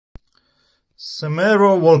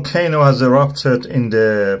Semeru volcano has erupted in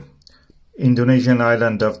the Indonesian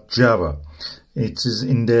island of Java. It is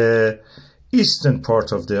in the eastern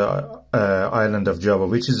part of the island of Java,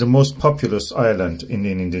 which is the most populous island in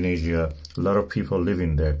Indonesia. A lot of people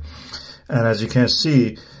living there. And as you can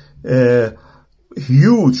see, a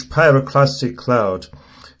huge pyroclastic cloud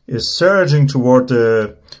is surging toward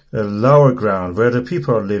the lower ground where the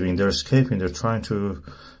people are living. They're escaping. They're trying to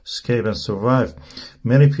escape and survive.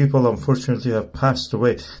 Many people, unfortunately, have passed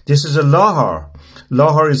away. This is a lahar.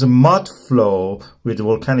 Lahar is a mud flow with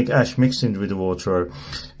volcanic ash mixing with the water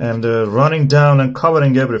and running down and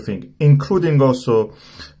covering everything, including also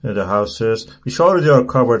the houses, which already are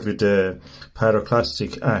covered with the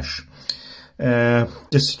pyroclastic ash.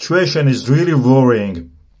 The situation is really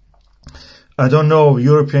worrying. I don't know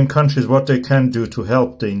European countries what they can do to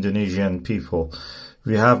help the Indonesian people.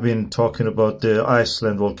 We have been talking about the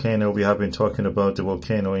Iceland volcano. We have been talking about the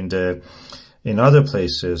volcano in other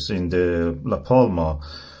places, in the La Palma.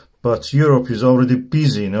 But Europe is already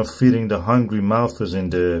busy, feeding the hungry mouths in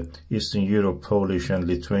the Eastern Europe, Polish and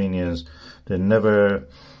Lithuanians. They never,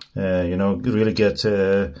 really get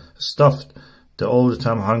stuffed. They're all the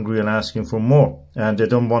time hungry and asking for more. And they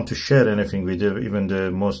don't want to share anything with even the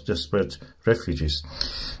most desperate refugees.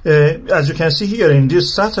 As you can see here in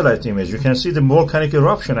this satellite image, you can see the volcanic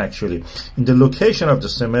eruption actually in the location of the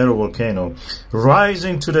Semeru volcano,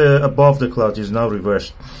 rising to the above the cloud is now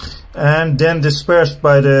reversed and then dispersed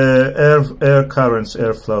by the air currents,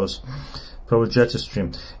 air flows, probably jet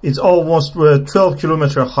stream. It's almost 12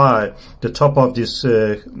 kilometers high, the top of this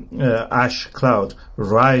ash cloud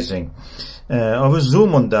rising. I will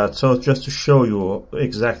zoom on that so just to show you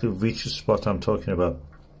exactly which spot I'm talking about.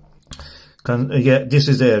 Yeah, this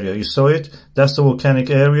is the area. You saw it? That's the volcanic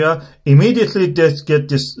area. Immediately they get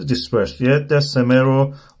dispersed. Yeah, that's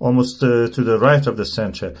Semeru, almost to the right of the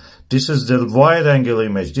center. This is the wide angle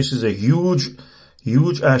image. This is a huge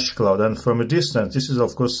ash cloud. And from a distance, this is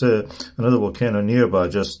of course another volcano nearby,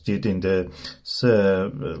 just did in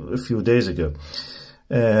a few days ago.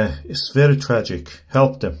 It's very tragic.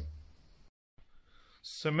 Help them.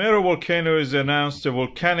 Semeru volcano is announced a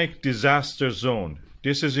volcanic disaster zone.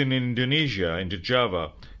 This is in Indonesia, in the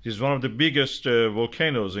Java. This is one of the biggest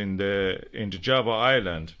volcanoes in the Java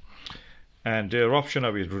island. And the eruption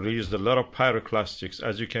of it released a lot of pyroclastics.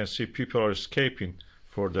 As you can see, people are escaping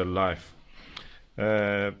for their life.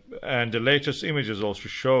 And the latest images also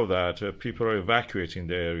show that people are evacuating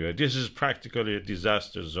the area. This is practically a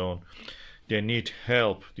disaster zone. They need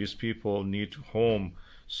help. These people need home,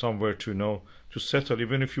 somewhere to settle,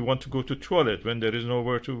 even if you want to go to toilet when there is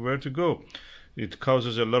nowhere to go. It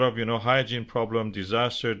causes a lot of hygiene problem,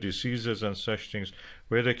 disaster, diseases and such things,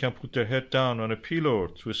 where they can put their head down on a pillow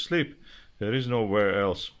to sleep. There is nowhere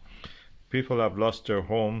else. People have lost their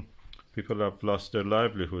home. People have lost their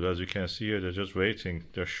livelihood. As you can see here, they're just waiting.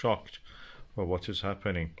 They're shocked for what is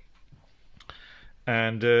happening.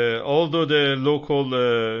 And although the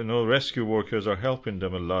local rescue workers are helping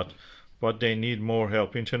them a lot, but they need more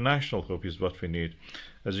help. International help is what we need.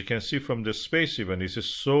 As you can see from the space even, this is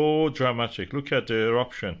so dramatic. Look at the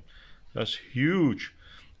eruption. That's huge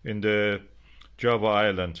in the Java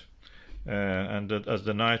island. And that as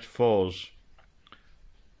the night falls,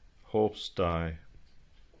 hopes die.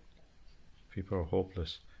 People are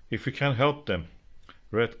hopeless. If you can help them,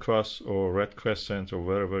 Red Cross or Red Crescent or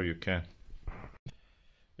wherever you can.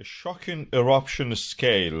 A shocking eruption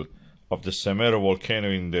scale of the Semeru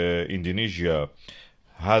volcano in Indonesia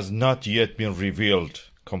has not yet been revealed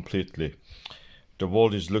completely. The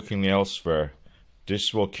world is looking elsewhere. This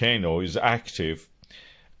volcano is active,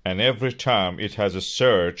 and every time it has a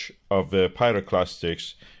surge of the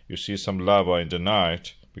pyroclastics, you see some lava in the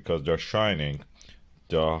night because they're shining.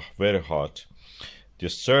 They are very hot. The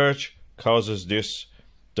surge causes this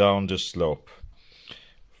down the slope.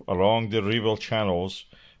 Along the river channels,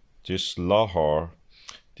 this lahar,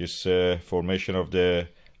 this formation of the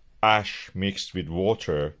ash mixed with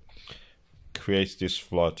water, creates this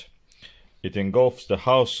flood. It engulfs the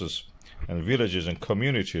houses and villages and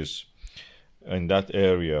communities in that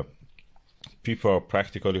area. People are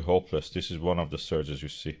practically hopeless. This is one of the surges you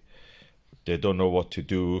see. They don't know what to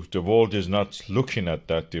do. The world is not looking at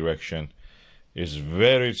that direction. It's a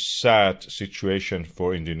very sad situation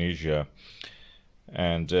for Indonesia.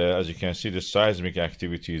 And as you can see, the seismic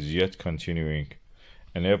activity is yet continuing.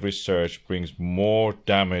 And every surge brings more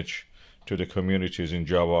damage to the communities in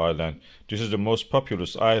Java Island. This is the most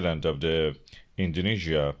populous island of the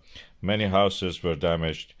Indonesia. Many houses were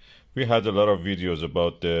damaged. We had a lot of videos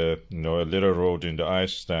about the, a little road in the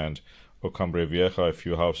Iceland, or Cambria Vieja, a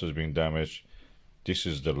few houses being damaged. This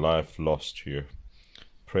is the life lost here.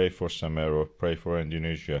 pray for Semeru, pray for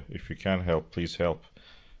Indonesia. If you can help, please help.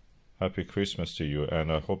 Happy Christmas to you, and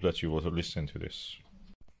I hope that you will listen to this.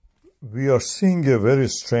 We are seeing a very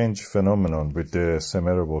strange phenomenon with the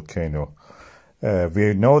Semeru volcano.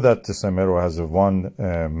 We know that the Semeru has one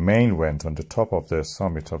main vent on the top of the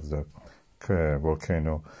summit of the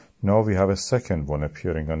volcano. Now we have a second one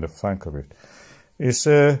appearing on the flank of it. It's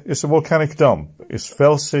a volcanic dome. It's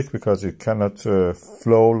felsic because it cannot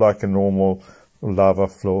flow like a normal lava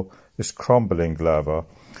flow. It's crumbling lava,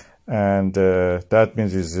 and that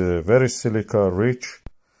means it's very silica rich.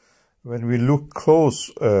 When we look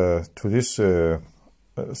close to this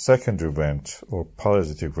secondary vent, or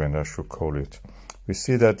parasitic vent I should call it, we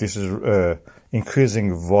see that this is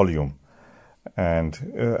increasing volume, and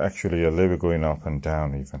actually a level going up and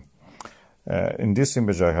down even. In this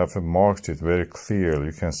image I have marked it very clear.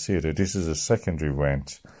 You can see that this is a secondary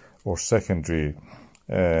vent or secondary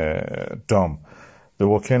dome. The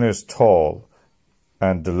volcano is tall,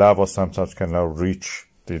 and the lava sometimes cannot reach.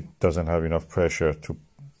 It doesn't have enough pressure to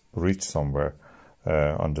reach somewhere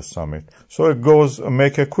on the summit. So it goes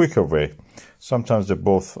make a quicker way. Sometimes they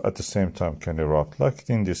both at the same time can erupt, like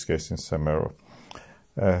in this case in Semeru.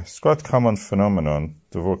 It's quite a common phenomenon.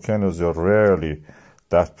 The volcanoes are rarely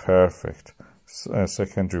that perfect.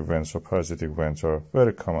 Secondary vents or parasitic vents are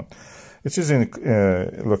very common. It is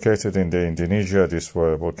located in the Indonesia, this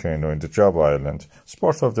volcano, in the Java Island. It's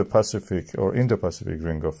part of the Pacific or Indo-Pacific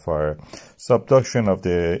Ring of Fire. Subduction of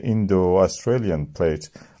the Indo-Australian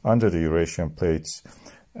plate under the Eurasian plates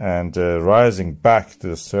and rising back to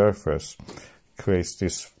the surface creates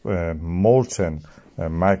this molten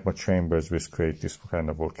magma chambers which create this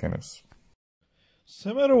kind of volcanoes.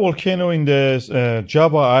 Semeru volcano in the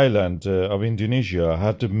Java Island of Indonesia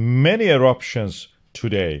had many eruptions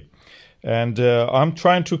today. And I'm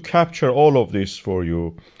trying to capture all of this for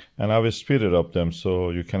you, and I will speed it up them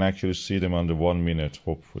so you can actually see them under 1 minute,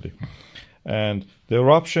 hopefully. And the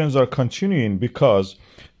eruptions are continuing because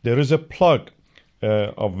there is a plug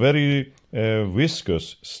of very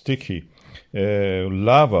viscous, sticky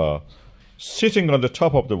lava sitting on the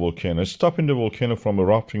top of the volcano, stopping the volcano from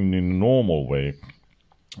erupting in a normal way.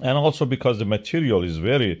 And also because the material is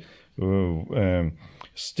very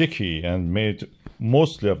sticky and made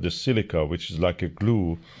mostly of the silica, which is like a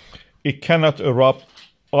glue, it cannot erupt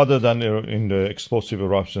other than in the explosive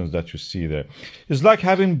eruptions that you see there. It's like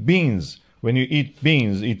having beans. When you eat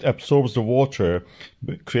beans, it absorbs the water,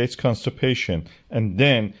 creates constipation, and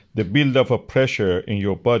then the buildup of pressure in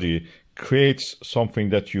your body creates something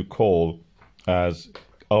that you call as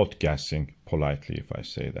outgassing, politely, if I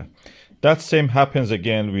say that. That same happens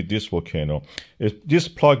again with this volcano. This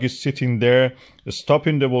plug is sitting there,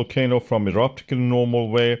 stopping the volcano from erupting in a normal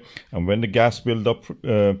way, and when the gas buildup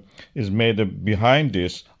is made behind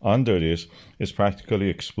this, under this, it practically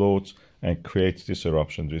explodes and creates this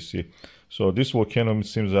eruption, you see. So this volcano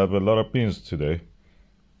seems to have a lot of beans today.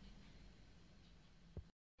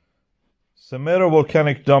 Semeru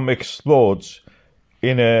volcanic dome explodes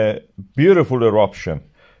in a beautiful eruption.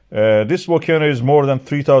 This volcano is more than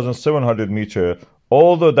 3,700 meters.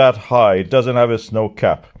 Although that high, it doesn't have a snow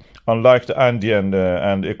cap, unlike the Andean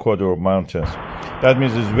and Ecuador mountains. That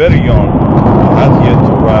means it's very young, has yet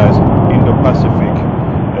to rise in the Pacific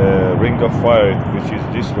Ring of Fire, which is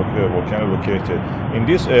this volcano located. In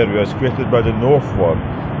this area, it's created by the northward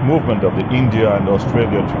movement of the India and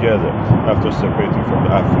Australia together after separating from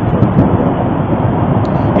the Africa.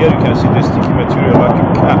 Here you can see the sticky material like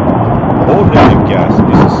a cap holding the gas.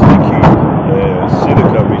 This is sticky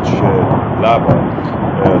silica-rich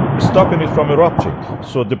lava, stopping it from erupting.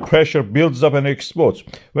 So the pressure builds up and explodes.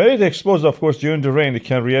 When it explodes, of course, during the rain, it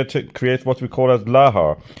can create what we call as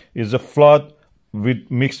lahar. It's a flood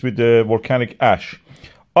mixed with the volcanic ash.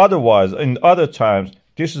 Otherwise, in other times,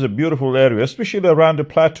 this is a beautiful area, especially around the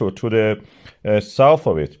plateau to the south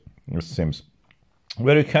of it seems,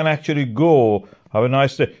 where you can actually go have a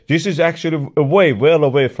nice day. This is actually well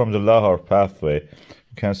away from the lahar pathway.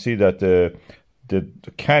 You can see that the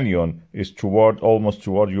canyon is almost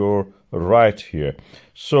toward your right here.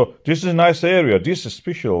 So this is a nice area. This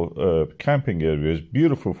special camping area is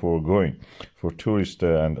beautiful for tourists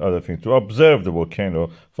and other things, to observe the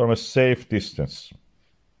volcano from a safe distance.